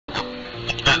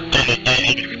These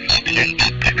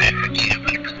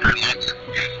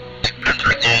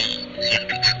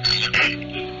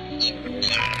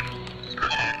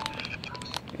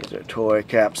are toy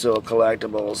capsule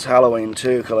collectibles, Halloween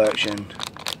 2 collection.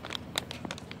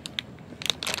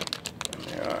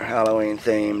 There are Halloween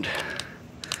themed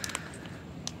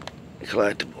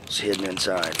collectibles hidden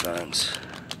inside, folks.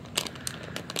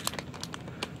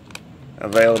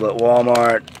 Available at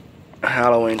Walmart,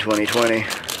 Halloween 2020.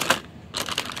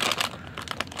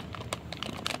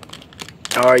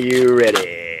 Are you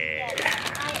ready?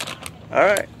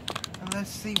 Alright. Let's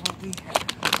see what we have.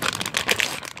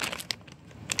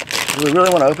 Do we really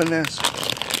want to open this?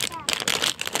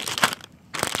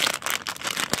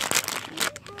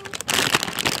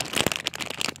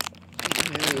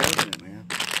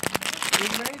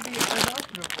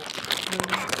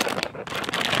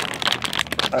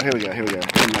 Oh, here we go, here we go.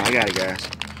 Come on, I got it, guys.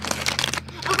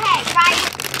 Okay, try it.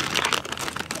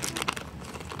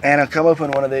 Anna, come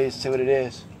open one of these, see what it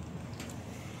is.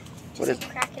 What is?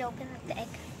 Crack it open with the egg.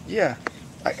 Yeah.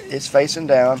 It's facing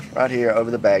down right here over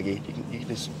the baggie. You can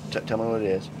just tell me what it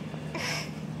is.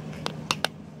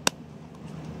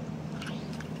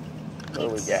 What do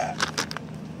we got?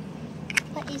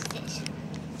 What is this?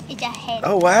 It's a head.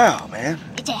 Oh, wow, man.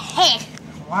 It's a head.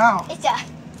 Wow. It's a...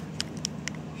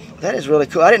 That is really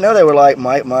cool. I didn't know they were like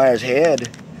Mike Myers' head.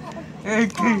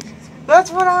 That's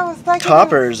what I was thinking.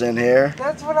 Toppers in here.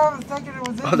 That's what I was thinking it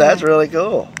was in Oh, that's there. really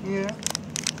cool. Yeah.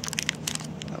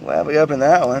 I'm glad we opened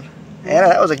that one. Anna,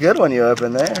 that was a good one you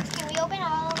opened there. Can we open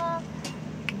all of them?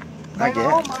 I They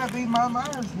all guess. might be my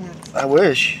Myers heads. I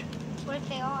wish. What if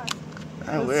they are?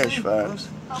 I Let's wish, see. folks.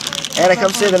 Hopefully Anna,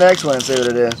 come see the next one and see what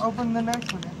it is. Open the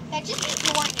next one. that just means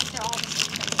you want if they're all the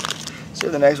same thing. See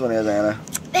what the next one is, Anna.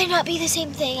 They not be the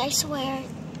same thing, I swear.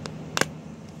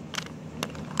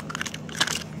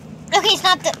 Okay, it's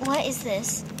not the... What is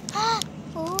this?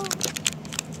 Ooh.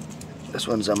 This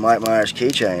one's a Mike Myers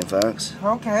keychain, folks.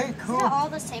 Okay, cool. They're all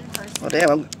the same person. Well, damn,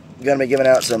 I'm going to be giving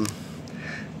out some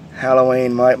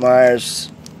Halloween Mike Myers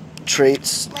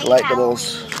treats,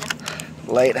 collectibles.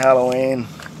 Late Halloween.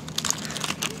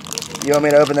 You want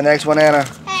me to open the next one, Anna?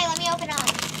 Hey, let me open all.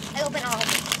 I open all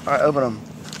of them. All right, open them.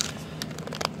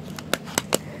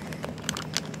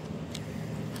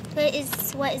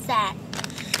 What is that?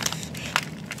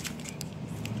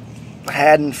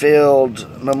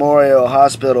 Haddonfield Memorial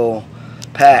Hospital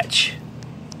patch.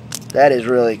 That is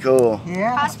really cool.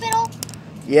 Yeah. Hospital?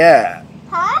 Yeah.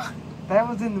 Huh? That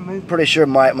was in the movie. Pretty sure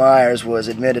Mike Myers was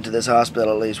admitted to this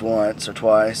hospital at least once or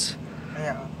twice.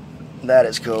 Yeah. That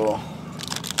is cool.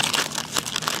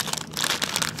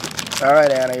 All right,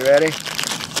 Anna, you ready?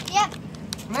 Yep.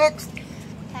 Next.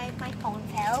 Okay, my phone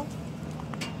fell.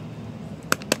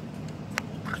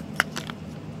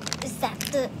 Is that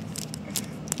the...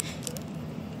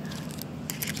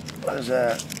 What is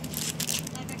that?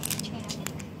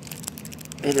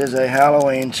 It is a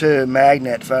Halloween 2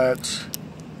 magnet, folks.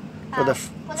 For the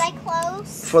was I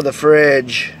close? for the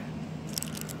fridge.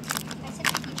 That's a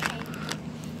keychain.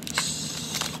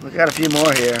 We got a few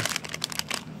more here.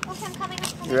 Okay, I'm coming.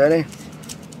 You ready?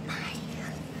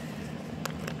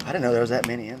 I didn't know there was that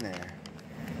many in there.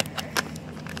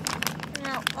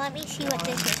 No, let me see what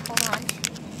this is. Hold on.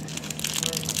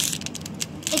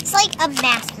 It's like a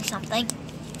mask or something.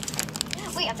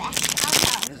 Wait, a mask.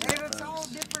 And it's all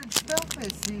different stuff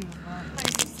it seems like. But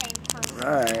it's the same person.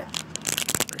 Right.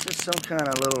 It's just some kind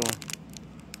of little...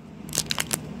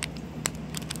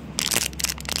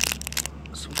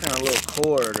 Some kind of little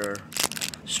cord or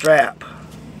strap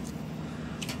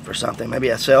for something. Maybe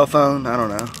a cell phone? I don't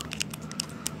know.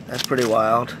 That's pretty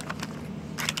wild.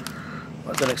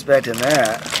 Wasn't expecting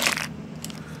that.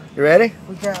 You ready?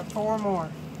 We got 4 more.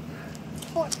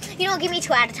 You know, give me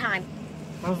 2 at a time.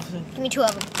 Okay. Give me 2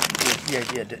 of them.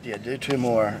 Yeah, do 2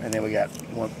 more, and then we got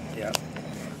 1, yeah.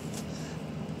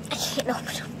 I can't open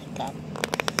them like that.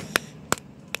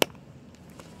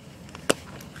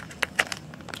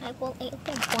 I will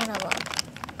open one of them.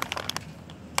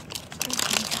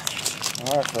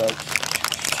 Alright, folks.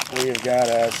 We have got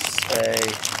us a...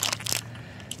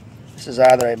 This is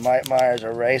either a Mike Myers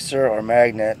eraser or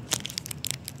magnet.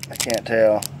 I can't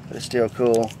tell, but it's still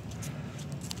cool.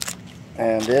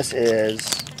 And this is...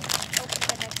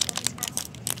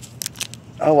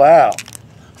 Oh, wow.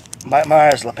 Mike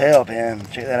Myers lapel pen.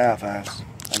 Check that out, folks.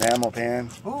 Enamel pen.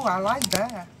 Ooh, I like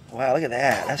that. Wow, look at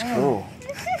that. That's cool.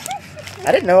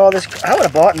 I didn't know all this. I would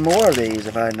have bought more of these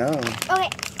if I had known. Okay,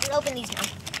 let's open these now.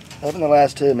 Open the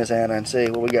last 2, Miss Anna, and see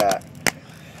what we got.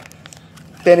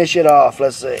 Finish it off.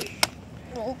 Let's see.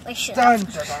 Oh, I should. Dun,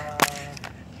 dun, dun.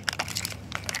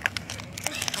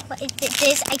 What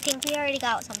this. I think we already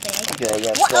got something. Okay, we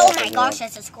got oh stuff my again. gosh,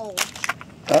 that's a skull.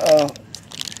 Uh-oh.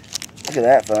 Look at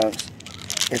that, folks.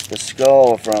 It's the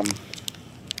skull from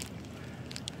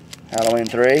Halloween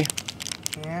 3.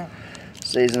 Yeah.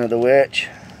 Season of the Witch.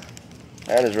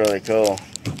 That is really cool.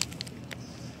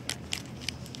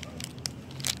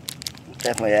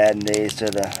 Definitely adding these to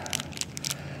the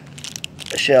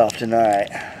shelf tonight.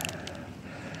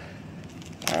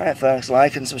 Alright, folks,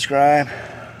 like and subscribe.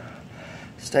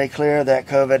 Stay clear of that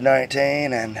COVID-19,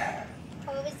 and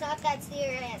Oh, it's not that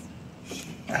serious.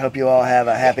 I hope you all have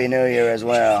a happy new year as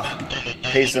well.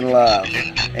 Peace and love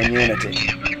and unity.